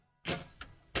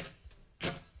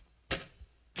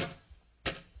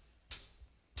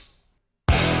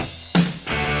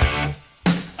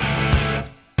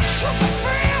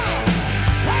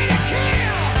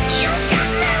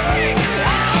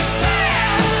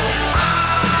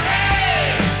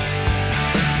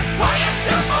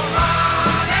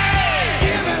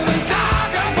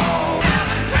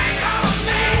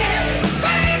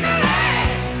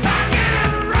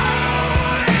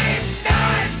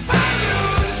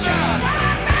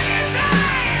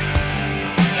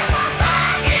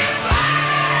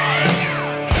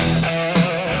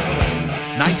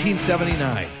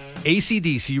1979,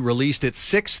 AC/DC released its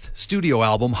sixth studio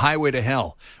album, Highway to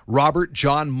Hell. Robert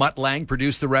John Mutt Lange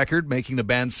produced the record, making the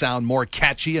band sound more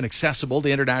catchy and accessible to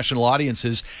international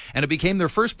audiences, and it became their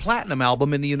first platinum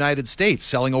album in the United States,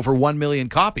 selling over 1 million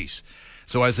copies.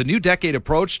 So as the new decade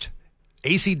approached,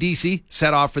 AC/DC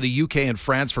set off for the UK and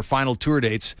France for final tour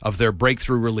dates of their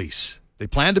breakthrough release. They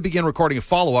plan to begin recording a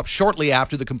follow-up shortly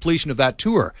after the completion of that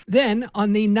tour. Then,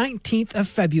 on the 19th of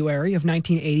February of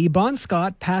 1980, Bon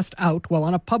Scott passed out while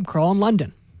on a pub crawl in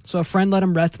London. So a friend let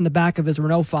him rest in the back of his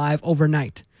Renault 5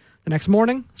 overnight. The next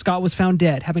morning, Scott was found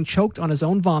dead, having choked on his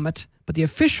own vomit, but the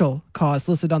official cause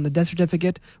listed on the death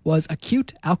certificate was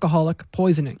acute alcoholic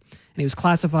poisoning, and he was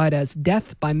classified as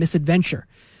death by misadventure.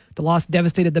 The loss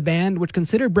devastated the band, which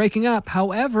considered breaking up.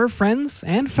 However, friends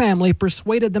and family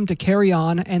persuaded them to carry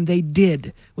on, and they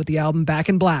did, with the album Back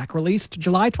in Black, released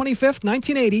July 25th,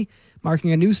 1980,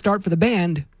 marking a new start for the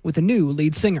band with a new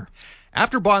lead singer.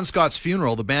 After Bon Scott's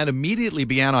funeral, the band immediately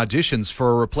began auditions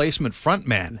for a replacement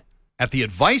frontman. At the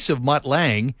advice of Mutt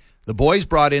Lange, the boys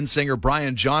brought in singer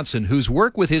Brian Johnson, whose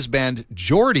work with his band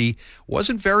Geordie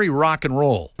wasn't very rock and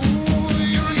roll.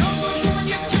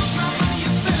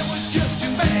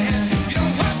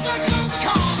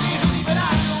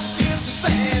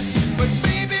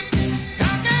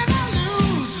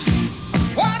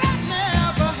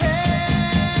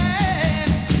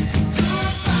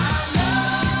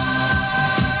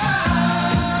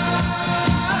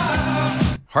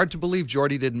 Hard to believe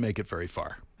Geordie didn't make it very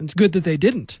far. It's good that they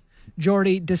didn't.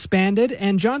 Geordie disbanded,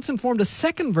 and Johnson formed a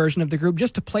second version of the group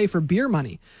just to play for beer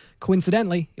money.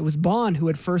 Coincidentally, it was Bon who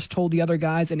had first told the other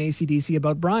guys in AC/DC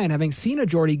about Brian having seen a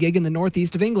Geordie gig in the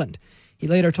northeast of England. He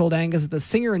later told Angus that the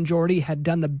singer in Geordie had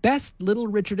done the best Little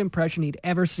Richard impression he'd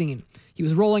ever seen. He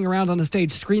was rolling around on the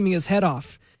stage screaming his head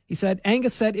off. He said,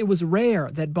 Angus said it was rare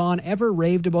that Bon ever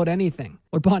raved about anything.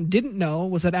 What Bon didn't know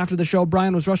was that after the show,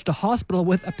 Brian was rushed to hospital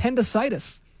with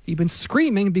appendicitis. He'd been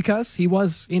screaming because he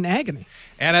was in agony.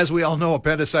 And as we all know,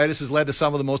 appendicitis has led to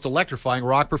some of the most electrifying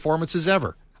rock performances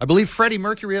ever. I believe Freddie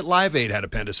Mercury at Live Aid had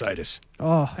appendicitis.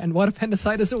 Oh, and what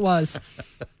appendicitis it was.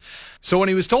 So when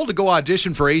he was told to go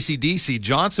audition for AC/DC,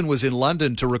 Johnson was in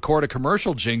London to record a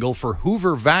commercial jingle for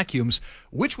Hoover Vacuums,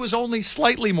 which was only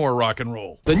slightly more rock and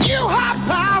roll. The new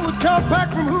high-powered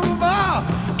compact from Hoover,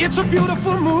 it's a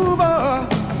beautiful mover.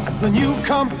 The new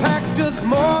compact does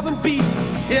more than beats.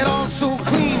 It also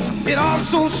cleans, it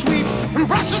also sweeps, and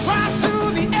brushes right to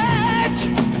the edge.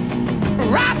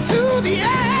 Right to the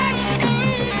edge.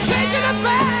 Changing a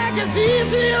bag as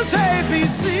easy as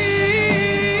ABC.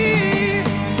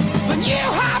 The new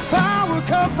high-powered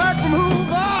compact from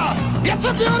Hoover, it's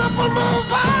a beautiful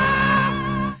mover.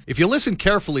 If you listen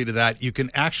carefully to that, you can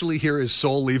actually hear his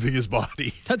soul leaving his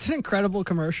body. That's an incredible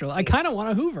commercial. I kind of want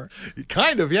a Hoover.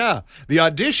 Kind of, yeah. The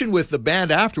audition with the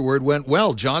band afterward went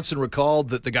well. Johnson recalled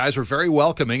that the guys were very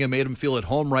welcoming and made him feel at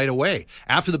home right away.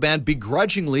 After the band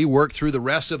begrudgingly worked through the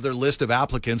rest of their list of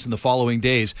applicants in the following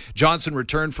days, Johnson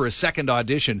returned for a second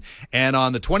audition. And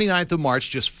on the 29th of March,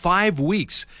 just 5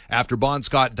 weeks after Bon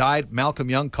Scott died, Malcolm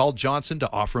Young called Johnson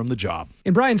to offer him the job.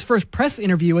 In Brian's first press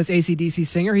interview as AC/DC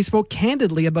singer, he spoke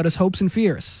candidly about his hopes and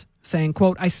fears, saying,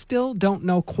 quote, I still don't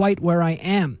know quite where I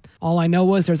am. All I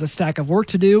know is there's a stack of work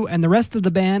to do, and the rest of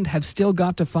the band have still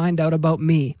got to find out about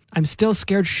me. I'm still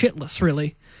scared shitless,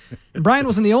 really. Brian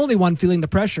wasn't the only one feeling the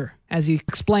pressure. As he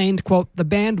explained, quote, the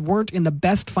band weren't in the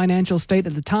best financial state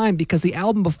at the time because the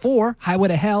album before, Highway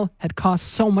to Hell, had cost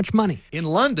so much money. In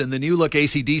London, the new look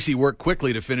AC/DC worked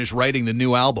quickly to finish writing the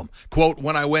new album. Quote,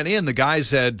 when I went in, the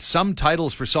guys had some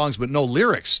titles for songs but no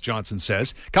lyrics, Johnson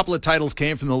says. A couple of titles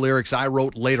came from the lyrics I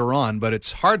wrote later on, but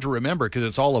it's hard to remember because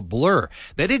it's all a blur.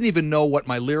 They didn't even know what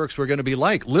my lyrics were going to be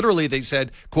like. Literally, they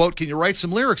said, quote, can you write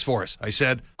some lyrics for us? I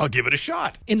said, I'll give it a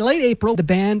shot. In late April, the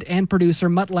band and producer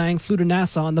Mutt Lange flew to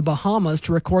Nassau in the Bahamas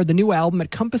to record the new album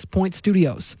at Compass Point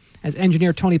Studios. As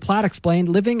engineer Tony Platt explained,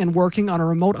 living and working on a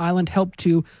remote island helped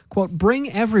to, quote,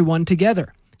 bring everyone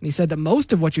together. And he said that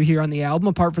most of what you hear on the album,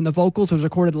 apart from the vocals, was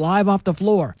recorded live off the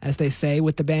floor, as they say,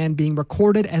 with the band being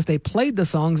recorded as they played the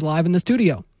songs live in the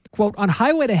studio. Quote, on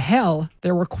Highway to Hell,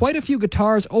 there were quite a few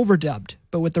guitars overdubbed,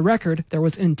 but with the record, there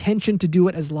was intention to do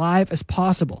it as live as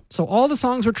possible. So all the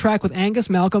songs were tracked with Angus,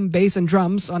 Malcolm, bass, and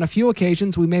drums. On a few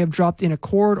occasions, we may have dropped in a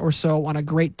chord or so on a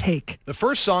great take. The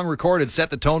first song recorded set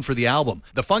the tone for the album.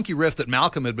 The funky riff that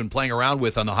Malcolm had been playing around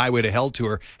with on the Highway to Hell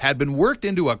tour had been worked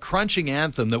into a crunching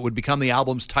anthem that would become the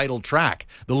album's title track.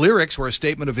 The lyrics were a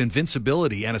statement of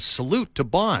invincibility and a salute to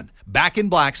Bon. Back in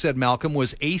Black, said Malcolm,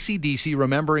 was AC/DC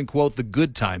remembering, quote, the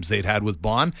good times they'd had with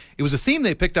Bon. It was a theme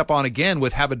they picked up on again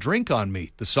with Have a Drink on Me.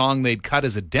 Me, the song they'd cut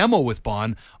as a demo with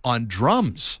Bon, on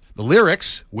drums. The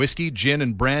lyrics, whiskey, gin,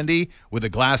 and brandy, with a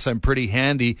glass I'm pretty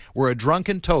handy, were a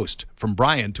drunken toast from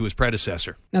Brian to his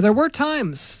predecessor. Now, there were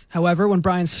times, however, when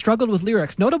Brian struggled with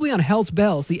lyrics, notably on Hell's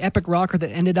Bells, the epic rocker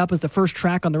that ended up as the first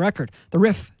track on the record. The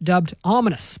riff, dubbed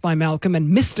ominous by Malcolm and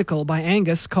mystical by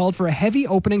Angus, called for a heavy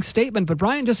opening statement, but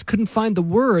Brian just couldn't find the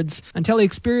words until he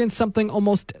experienced something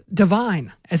almost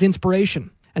divine as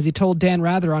inspiration, as he told Dan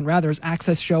Rather on Rather's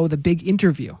Access show, The Big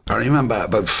Interview. I remember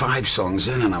about 5 songs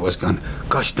in and I was going,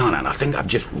 gosh darn it, I think I've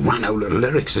just run out of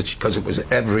lyrics. It's because it was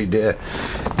every day.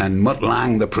 And Mutt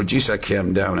Lang, the producer,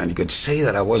 came down and he could see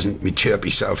that I wasn't my chirpy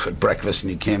self at breakfast,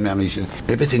 and he came down and he said,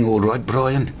 everything all right,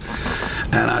 Brian?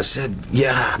 And I said,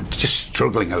 yeah, I'm just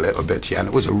struggling a little bit, yeah. And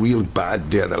it was a real bad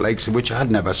day, the likes of which I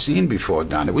had never seen before,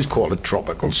 Dan. It was called a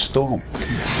tropical storm.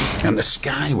 And the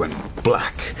sky went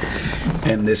black.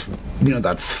 And this,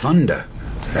 that thunder.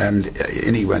 And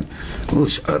he went, oh,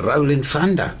 it's a rolling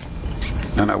thunder.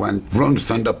 And I went, run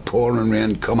thunder, pouring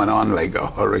rain, coming on like a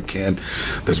hurricane.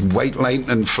 There's white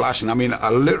lightning flashing. I mean, I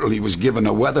literally was given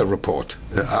a weather report.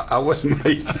 I wasn't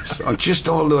like, so just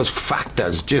all those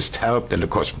factors just helped. And of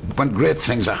course, when great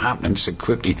things are happening so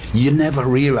quickly, you never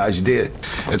realise, do you?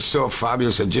 It's so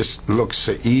fabulous, it just looks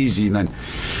so easy, and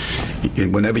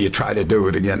then whenever you try to do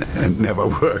it again, it never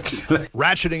works.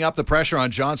 Ratcheting up the pressure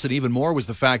on Johnson even more was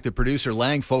the fact that producer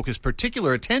Lang focused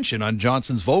particular attention on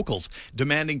Johnson's vocals,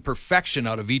 demanding perfection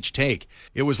out of each take.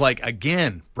 It was like,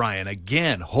 again, Brian,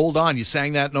 again, hold on, you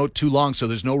sang that note too long, so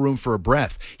there's no room for a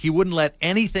breath. He wouldn't let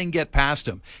anything get past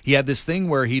him. He had this thing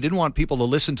where he didn't want people to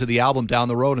listen to the album down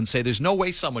the road and say, there's no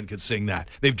way someone could sing that.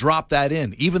 They've dropped that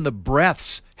in. Even the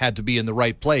breaths had to be in the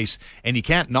right place, and you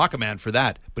can't knock a man for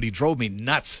that, but he drove me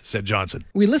nuts, said Johnson.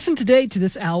 We listen today to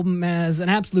this album as an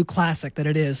absolute classic that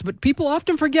it is, but people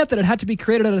often forget that it had to be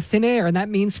created out of thin air, and that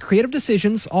means creative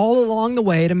decisions all along the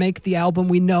way to make the album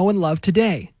we know and love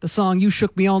today. The song You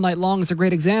Shook Me All Night Long is a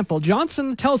great example.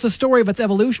 Johnson tells the story of its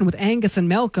evolution with Angus and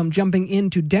Malcolm jumping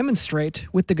in to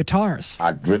demonstrate with the guitars.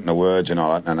 I'd written the words and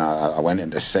all that, and I went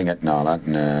in to sing it and all that,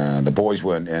 and the boys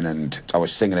weren't in, and I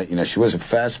was singing it. She was a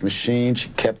fast machine, she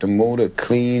kept the motor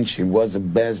clean, she was the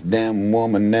best damn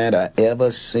woman that I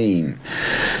ever seen.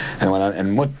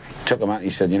 And Mutt took him out and he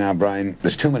said, Brian,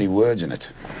 there's too many words in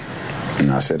it. And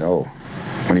I said, oh,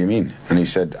 what do you mean? And he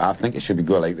said, I think it should be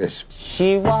go like this.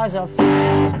 She was a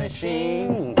fast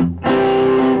machine.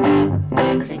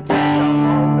 She kept the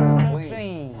motor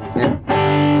clean.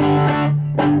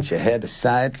 She had the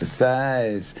sight, the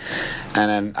size. And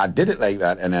then I did it like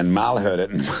that, and then Mal heard it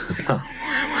and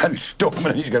storming,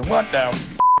 and he's going, what the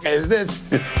f*** is this?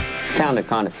 Sounded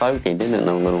kind of folky, didn't it, in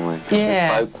a little way?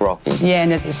 Yeah. Folk rocky. Yeah,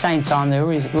 and at the same time, there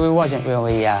wasn't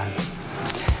really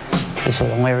the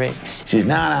sort of lyrics. She says,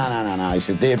 no. He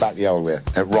said, do it back the old way.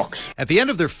 It rocks. At the end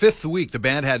of their 5th week, the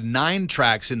band had 9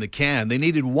 tracks in the can. They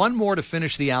needed 1 more to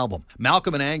finish the album.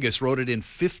 Malcolm and Angus wrote it in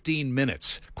 15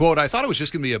 minutes. Quote, I thought it was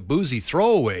just going to be a boozy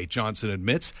throwaway, Johnson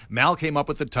admits. Mal came up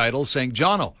with the title, saying,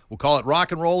 Jono, we'll call it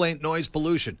Rock and Roll Ain't Noise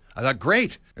Pollution. I thought,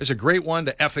 great. There's a great one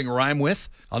to effing rhyme with.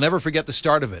 I'll never forget the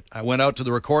start of it. I went out to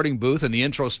the recording booth and the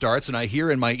intro starts and I hear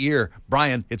in my ear,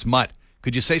 Brian, it's Mutt.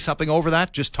 Could you say something over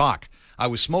that? Just talk. I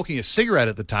was smoking a cigarette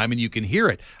at the time and you can hear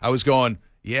it. I was going,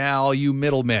 yeah, all you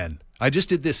middlemen. I just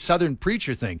did this Southern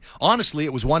preacher thing. Honestly,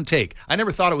 it was one take. I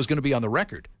never thought it was going to be on the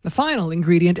record. The final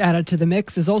ingredient added to the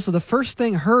mix is also the first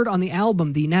thing heard on the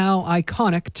album, the now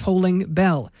iconic tolling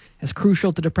bell. As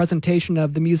crucial to the presentation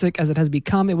of the music as it has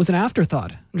become, it was an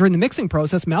afterthought. During the mixing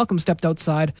process, Malcolm stepped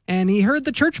outside and he heard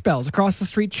the church bells across the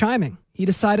street chiming. He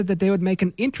decided that they would make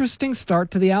an interesting start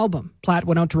to the album. Platt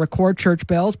went out to record church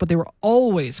bells, but they were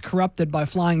always corrupted by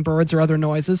flying birds or other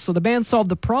noises, so the band solved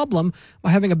the problem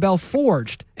by having a bell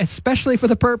forged, especially for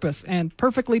the purpose, and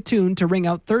perfectly tuned to ring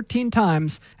out 13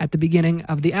 times at the beginning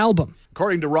of the album.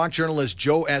 According to rock journalist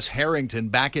Joe S. Harrington,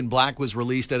 Back in Black was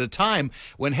released at a time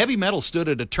when heavy metal stood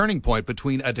at a turning point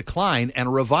between a decline and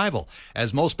a revival,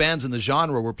 as most bands in the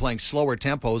genre were playing slower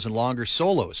tempos and longer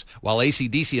solos, while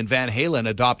AC/DC and Van Halen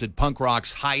adopted punk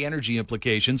rock's high-energy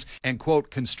implications and, quote,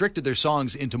 constricted their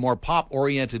songs into more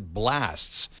pop-oriented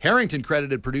blasts. Harrington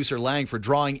credited producer Lang for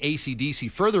drawing AC/DC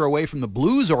further away from the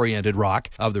blues-oriented rock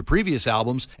of their previous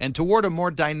albums and toward a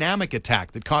more dynamic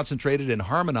attack that concentrated and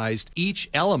harmonized each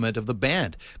element of the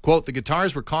band. Quote, the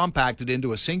guitars were compacted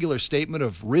into a singular statement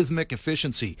of rhythmic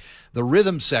efficiency. The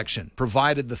rhythm section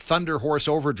provided the thunder horse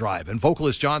overdrive, and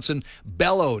vocalist Johnson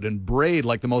bellowed and brayed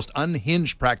like the most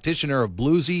unhinged practitioner of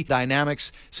bluesy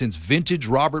dynamics since vintage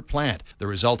Robert Plant. The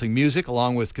resulting music,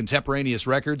 along with contemporaneous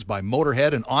records by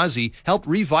Motorhead and Ozzy, helped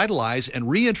revitalize and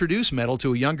reintroduce metal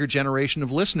to a younger generation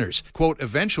of listeners. Quote,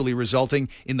 eventually resulting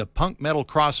in the punk metal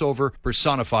crossover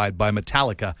personified by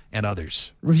Metallica and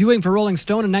others. Reviewing for Rolling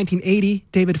Stone in 1980,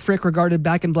 David Fricke regarded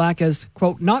Back in Black as,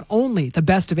 quote, not only the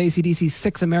best of AC/DC's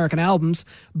 6 American albums,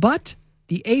 but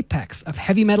the apex of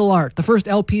heavy metal art, the first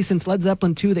LP since Led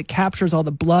Zeppelin II that captures all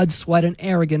the blood, sweat, and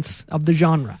arrogance of the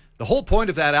genre. The whole point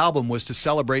of that album was to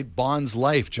celebrate Bond's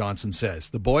life, Johnson says.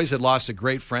 The boys had lost a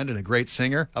great friend and a great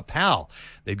singer, a pal.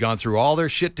 They'd gone through all their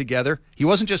shit together. He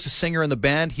wasn't just a singer in the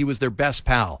band, he was their best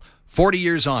pal. 40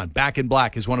 years on, Back in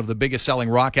Black is one of the biggest selling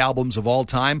rock albums of all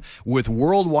time, with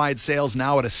worldwide sales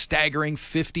now at a staggering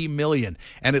 50 million.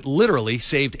 And it literally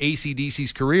saved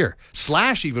AC/DC's career.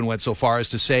 Slash even went so far as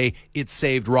to say it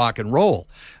saved rock and roll.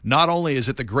 Not only is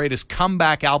it the greatest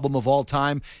comeback album of all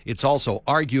time, it's also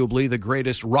arguably the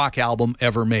greatest rock album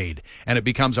ever made. And it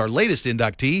becomes our latest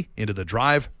inductee into the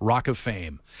Drive Rock of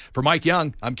Fame. For Mike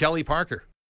Young, I'm Kelly Parker.